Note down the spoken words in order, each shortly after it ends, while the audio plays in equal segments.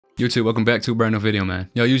YouTube, welcome back to a brand new video, man.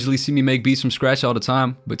 Y'all usually see me make beats from scratch all the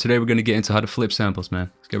time, but today we're gonna get into how to flip samples,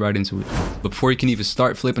 man. Let's get right into it. But before you can even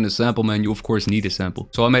start flipping a sample, man, you of course need a sample.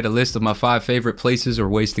 So I made a list of my 5 favorite places or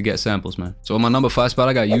ways to get samples, man. So on my number 5 spot,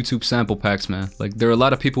 I got YouTube sample packs, man. Like, there are a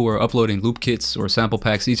lot of people who are uploading loop kits or sample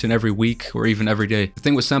packs each and every week or even every day. The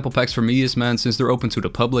thing with sample packs for me is, man, since they're open to the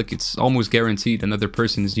public, it's almost guaranteed another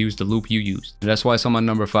person has used the loop you used. And that's why it's on my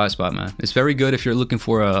number 5 spot, man. It's very good if you're looking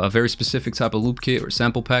for a very specific type of loop kit or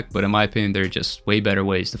sample pack, but in my opinion, they're just way better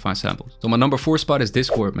ways to find samples. So my number 4 spot is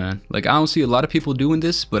Discord, man. Like, I don't see a lot of people doing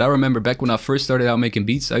this, but I remember back when I first started out making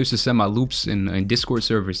beats, I used to send my loops in Discord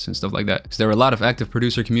servers and stuff like that. Because there are a lot of active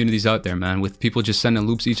producer communities out there, man, with people just sending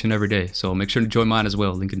loops each and every day. So make sure to join mine as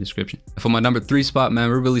well, link in the description. And for my number 3 spot, man,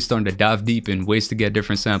 we're really starting to dive deep in ways to get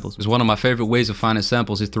different samples. Because one of my favorite ways of finding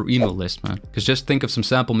samples is through email lists, man. Because just think of some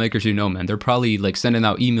sample makers you know, man. They're probably like sending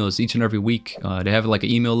out emails each and every week. They have like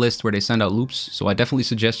an email list where they send out loops. So I definitely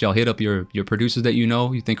suggest y'all hit up your producers that you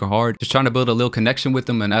know, you think are hard, just trying to build a little connection with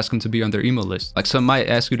them and ask them to be on their email list. Like, some might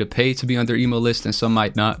ask you to pay to be on their email list and some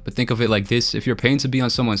might not, but think of it like this: if you're paying to be on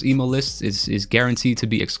someone's email list, it's guaranteed to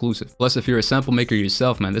be exclusive. Plus, if you're a sample maker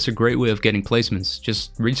yourself, man, that's a great way of getting placements.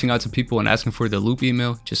 Just reaching out to people and asking for the loop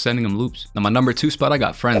email, just sending them loops. Now my number 2 spot, I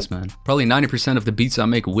got friends, man. Probably 90% of the beats I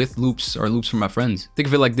make with loops are loops from my friends. Think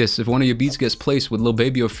of it like this: if one of your beats gets placed with Lil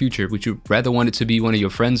Baby or Future, would you rather want it to be one of your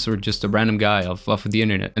friends or just a random guy off of the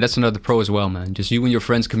internet? And that's another pro as well, man. Just you and your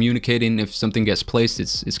friends communicating. If something gets placed,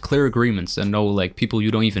 it's clear agreements and no like people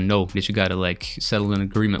you don't even know that you gotta like settle an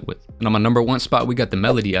agreement with. And on my number 1 spot, we got the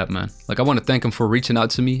Melody app, man. Like, I want to thank them for reaching out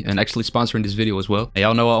to me and actually sponsoring this video as well.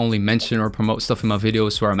 Y'all know I only mention or promote stuff in my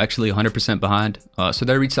videos where I'm actually 100% behind. So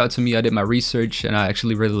they reached out to me, I did my research, and I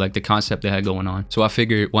actually really liked the concept they had going on. So I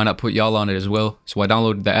figured, why not put y'all on it as well? So I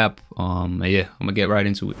downloaded the app. Yeah, I'm gonna get right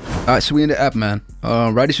into it. All right, so we in the app, man.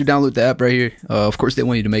 Right as you download the app right here, of course they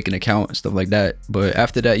want you to make an account and stuff like that, but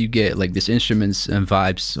after that you get like this instruments and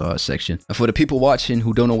vibes section. And for the people watching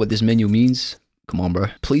who don't know what this menu means, come on, bro.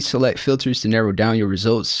 Please select filters to narrow down your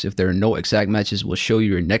results. If there are no exact matches, we'll show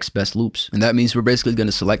you your next best loops. And that means we're basically going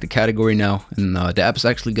to select a category now, and the app is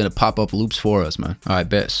actually going to pop up loops for us, man. All right,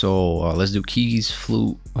 bet. So let's do keys,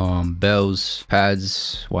 flute, bells,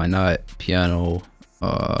 pads, why not, piano,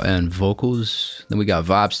 and vocals. Then we got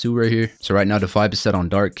vibes too right here. So right now the vibe is set on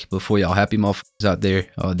dark. Before y'all happy motherfuckers out there,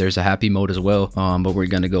 there's a happy mode as well, but we're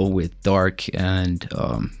gonna go with dark. And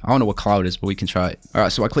I don't know what cloud is, but we can try it. All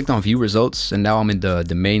right, so I clicked on view results, and now I'm in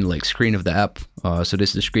the main like screen of the app. So this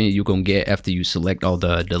is the screen you're gonna get after you select all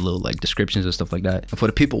the little like descriptions and stuff like that. And for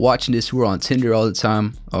the people watching this who are on Tinder all the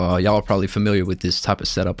time, y'all are probably familiar with this type of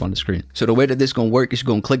setup on the screen. So the way that this gonna work is you're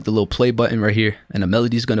gonna click the little play button right here, and the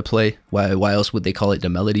melody is gonna play. Why else would they call it the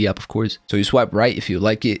Melody app, of course? So you swipe right if you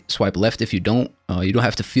like it, swipe left if you don't. You don't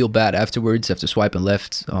have to feel bad afterwards after swiping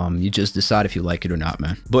left. You just decide if you like it or not,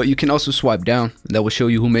 man. But you can also swipe down, and that will show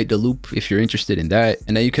you who made the loop if you're interested in that.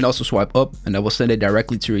 And then you can also swipe up, and that will send it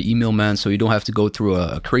directly to your email, man, so you don't have to go through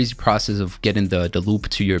a crazy process of getting the loop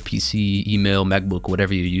to your PC, email, MacBook,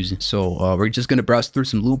 whatever you're using. So we're just gonna browse through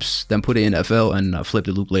some loops, then put it in FL and flip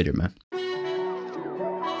the loop later, man.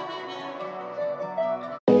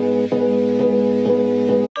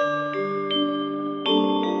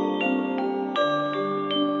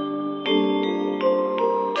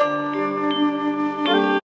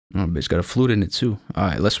 Oh, but it's got a flute in it too. All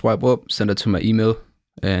right, let's swipe up, send it to my email,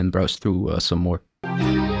 and browse through some more.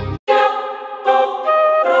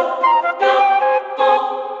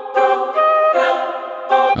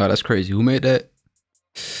 Oh, that's crazy. Who made that?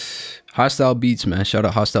 Hostile Beats, man. Shout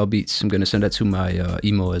out Hostile Beats. I'm gonna send that to my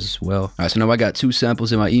email as well. All right, so now I got 2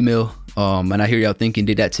 samples in my email. And I hear y'all thinking,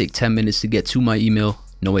 did that take 10 minutes to get to my email?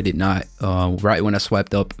 No, it did not. Right when I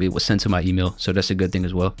swiped up, it was sent to my email, so that's a good thing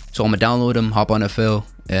as well. So I'm gonna download them, hop on FL,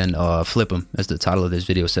 and flip them, as the title of this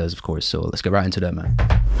video says, of course. So let's get right into that, man.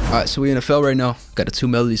 All right, so we're in FL right now. Got the 2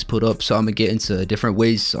 melodies put up, so I'm gonna get into different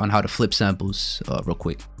ways on how to flip samples real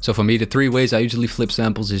quick. So for me, the 3 ways I usually flip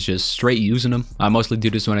samples is just straight using them. I mostly do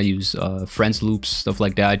this when I use friends loops, stuff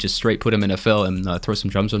like that. I just straight put them in FL and throw some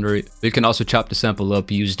drums under it. You can also chop the sample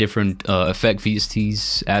up, use different effect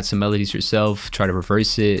VSTs, add some melodies yourself, try to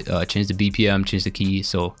reverse it, change the BPM, change the key.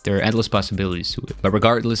 So there are endless possibilities to it. But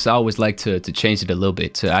regardless, I always like to change it a little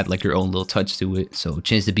bit, to add like your own little touch to it. So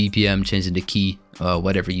change the BPM, change the key,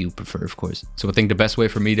 whatever you prefer, of course. So I think the best way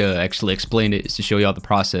for me to actually explain it is to show y'all the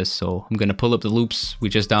process. So I'm gonna pull up the loops we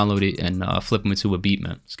just downloaded and flip them into a beat,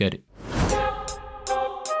 man. Let's get it.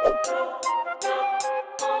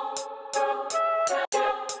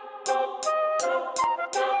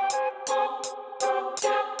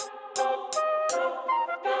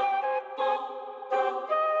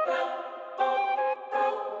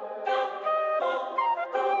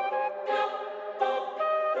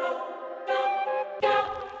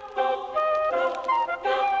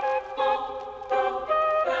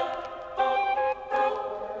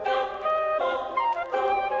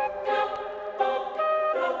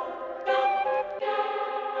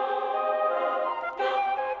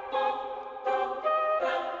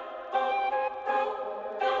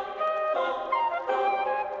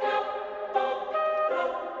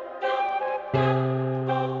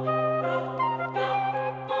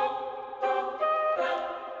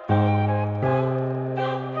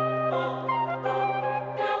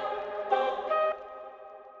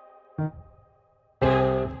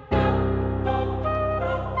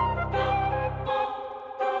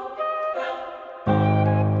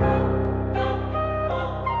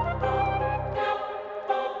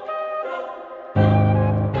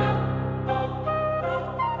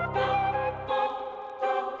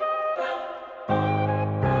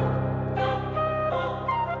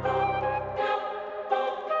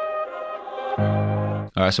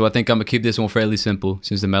 Alright, so I think I'm gonna keep this one fairly simple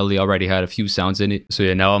since the melody already had a few sounds in it. So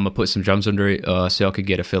yeah, now I'm gonna put some drums under it so y'all could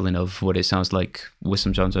get a feeling of what it sounds like with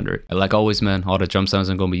some drums under it. And like always, man, all the drum sounds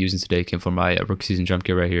I'm gonna be using today came from my rookie season drum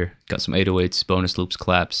kit right here. Got some 808s, bonus loops,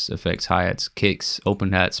 claps, effects, hi-hats, kicks,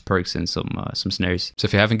 open hats, perks, and some snares. So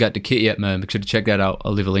if you haven't got the kit yet, man, make sure to check that out.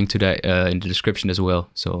 I'll leave a link to that in the description as well.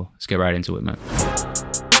 So let's get right into it, man.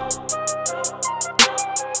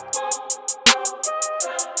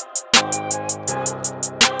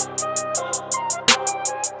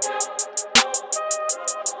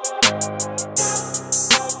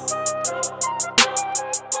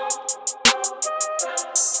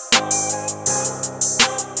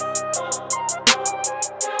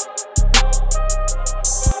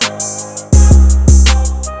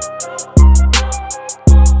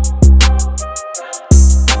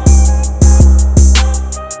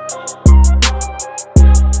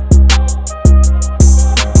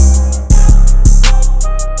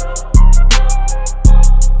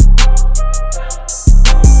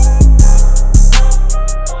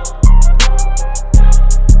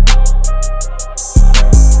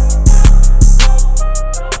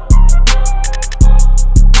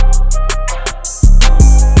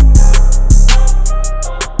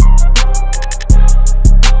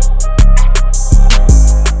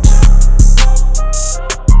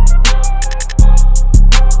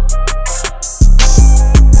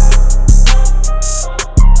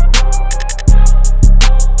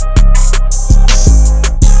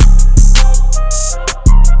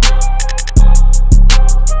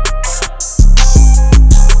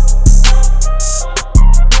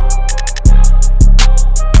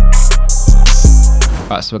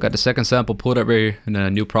 Alright, so I got the second sample pulled up right here in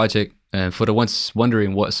a new project. And for the ones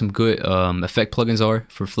wondering what some good effect plugins are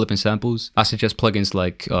for flipping samples, I suggest plugins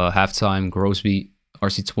like Halftime, Grossbeat,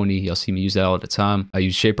 RC20. Y'all see me use that all the time. I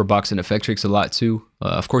use Shaperbox and Effectrix a lot too.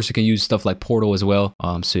 Of course, you can use stuff like Portal as well.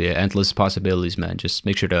 So yeah, endless possibilities, man. Just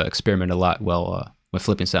make sure to experiment a lot while when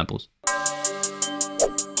flipping samples.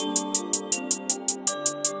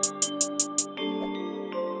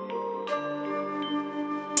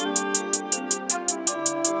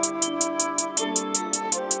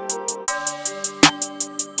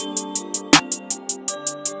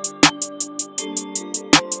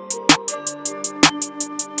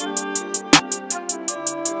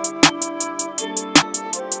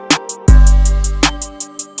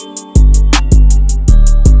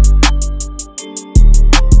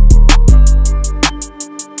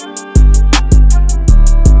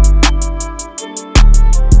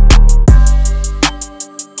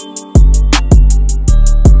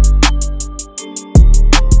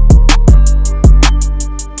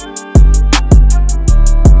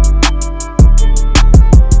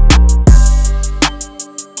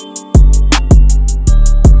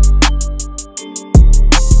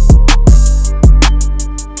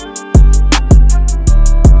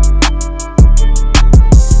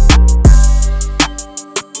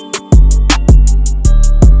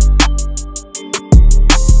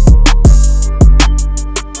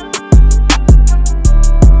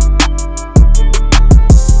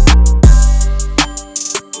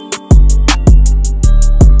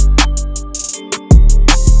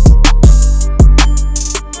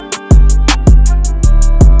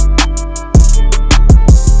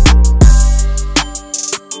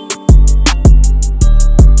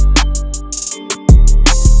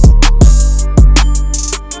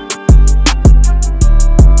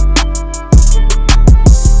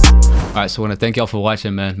 Alright, so I want to thank y'all for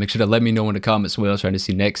watching, man. Make sure to let me know in the comments what else you're trying to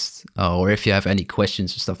see next, or if you have any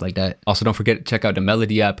questions or stuff like that. Also, don't forget to check out the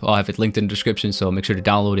Melody app. I'll have it linked in the description, so make sure to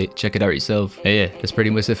download it, check it out yourself. And yeah, that's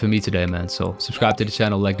pretty much it for me today, man. So subscribe to the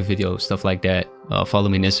channel, like the video, stuff like that. Follow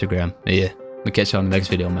me on Instagram. And yeah, we'll catch you on the next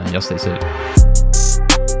video, man. Y'all stay safe.